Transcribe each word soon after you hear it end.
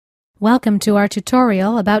Welcome to our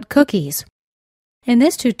tutorial about cookies. In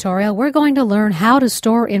this tutorial, we're going to learn how to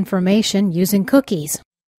store information using cookies.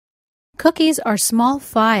 Cookies are small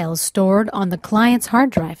files stored on the client's hard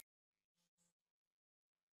drive.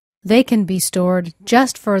 They can be stored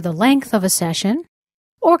just for the length of a session,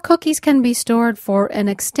 or cookies can be stored for an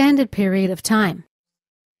extended period of time.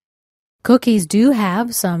 Cookies do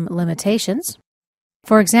have some limitations.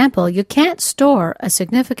 For example, you can't store a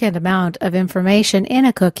significant amount of information in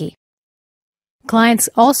a cookie. Clients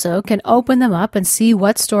also can open them up and see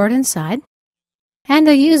what's stored inside, and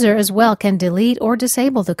the user as well can delete or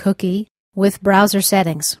disable the cookie with browser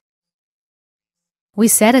settings. We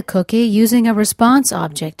set a cookie using a response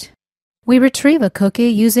object. We retrieve a cookie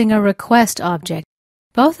using a request object,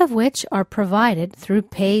 both of which are provided through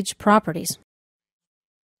page properties.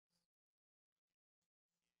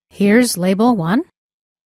 Here's label 1.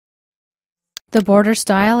 The border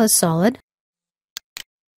style is solid.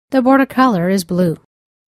 The border color is blue.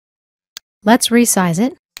 Let's resize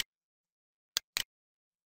it.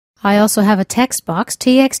 I also have a text box,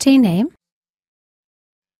 txt name,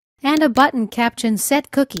 and a button captioned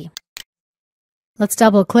Set Cookie. Let's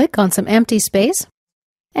double-click on some empty space.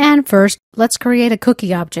 And first, let's create a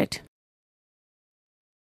cookie object.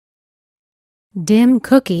 Dim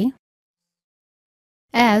cookie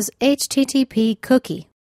as HTTP cookie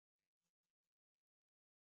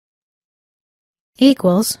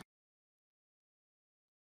equals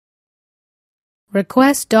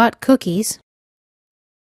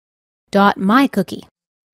request.cookies.myCookie.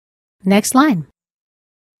 Next line.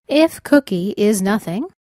 If cookie is nothing,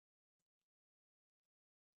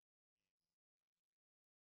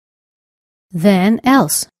 then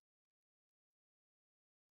else.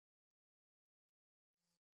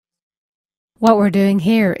 What we're doing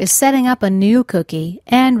here is setting up a new cookie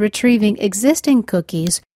and retrieving existing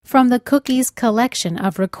cookies from the cookies collection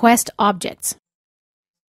of request objects.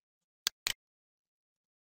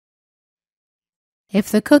 If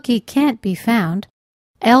the cookie can't be found,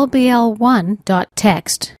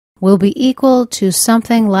 lbl1.text will be equal to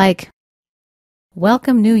something like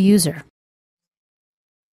welcome new user.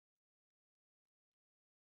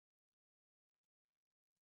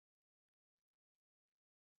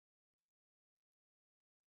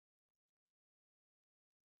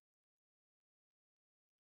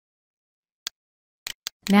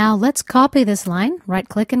 Now let's copy this line,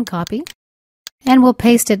 right-click and copy, and we'll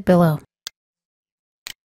paste it below.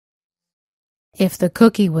 If the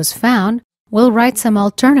cookie was found, we'll write some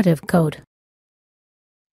alternative code.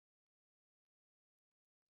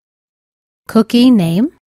 Cookie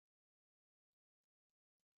name.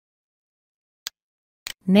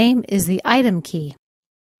 Name is the item key.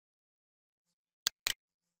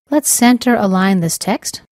 Let's center align this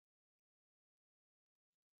text.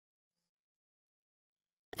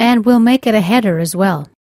 And we'll make it a header as well.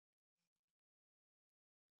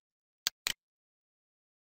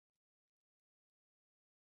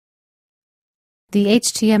 The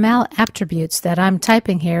HTML attributes that I'm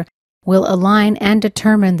typing here will align and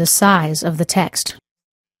determine the size of the text.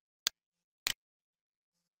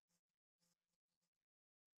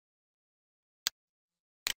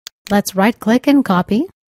 Let's right-click and copy,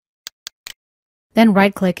 then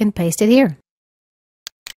right-click and paste it here.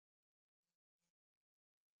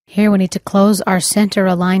 Here we need to close our center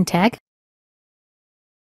align tag.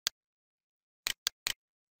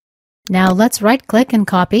 Now let's right-click and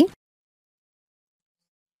copy.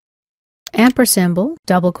 Ampersand,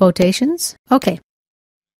 double quotations. OK.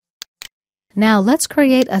 Now let's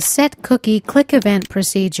create a set cookie click event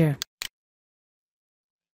procedure.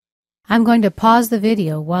 I'm going to pause the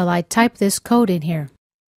video while I type this code in here.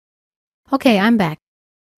 OK, I'm back.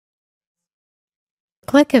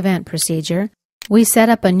 Click event procedure. We set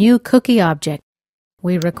up a new cookie object.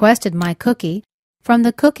 We requested my cookie from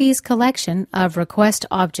the cookies collection of request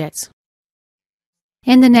objects.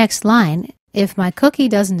 In the next line, if my cookie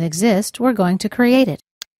doesn't exist, we're going to create it.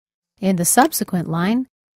 In the subsequent line,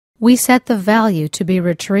 we set the value to be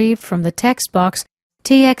retrieved from the text box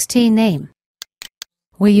txt name.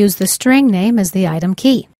 We use the string name as the item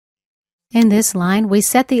key. In this line, we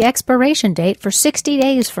set the expiration date for 60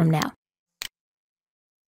 days from now.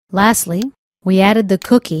 Lastly, we added the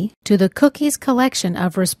cookie to the cookies collection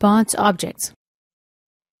of response objects.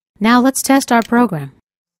 Now let's test our program.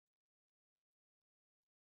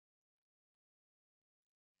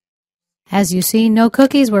 As you see, no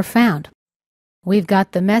cookies were found. We've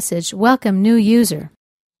got the message, Welcome new user.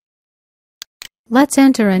 Let's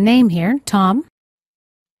enter a name here, Tom,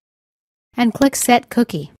 and click Set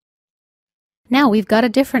Cookie. Now we've got a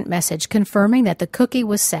different message confirming that the cookie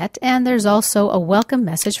was set, and there's also a welcome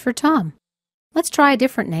message for Tom. Let's try a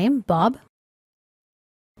different name, Bob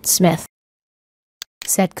Smith.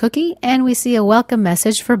 Set cookie, and we see a welcome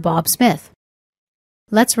message for Bob Smith.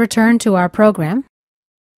 Let's return to our program,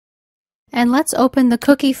 and let's open the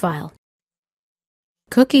cookie file.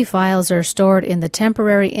 Cookie files are stored in the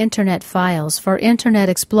temporary Internet files for Internet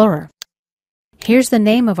Explorer. Here's the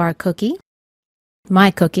name of our cookie, my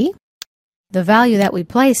cookie, the value that we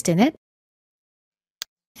placed in it,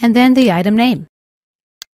 and then the item name.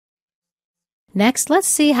 Next, let's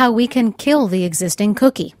see how we can kill the existing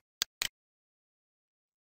cookie.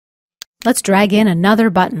 Let's drag in another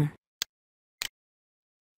button.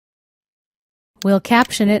 We'll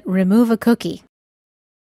caption it, "Remove a cookie."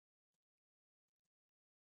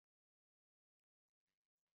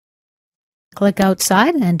 Click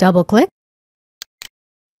outside and double-click.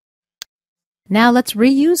 Now let's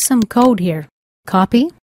reuse some code here.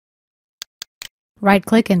 Copy,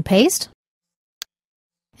 right-click and paste,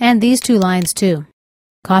 and these two lines too.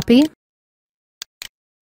 Copy,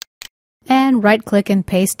 and right-click and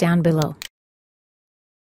paste down below.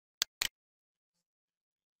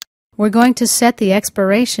 We're going to set the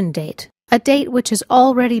expiration date, a date which is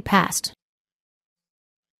already passed.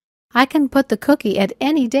 I can put the cookie at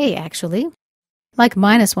any day actually, like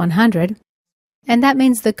 -100, and that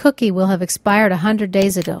means the cookie will have expired 100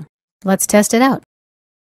 days ago. Let's test it out.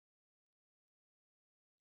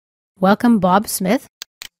 Welcome, Bob Smith.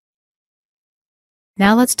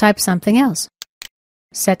 Now let's type something else.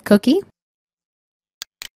 Set cookie.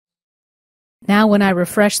 Now when I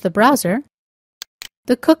refresh the browser,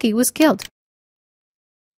 the cookie was killed.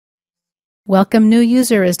 Welcome new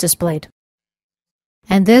user is displayed.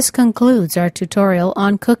 And this concludes our tutorial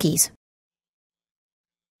on cookies.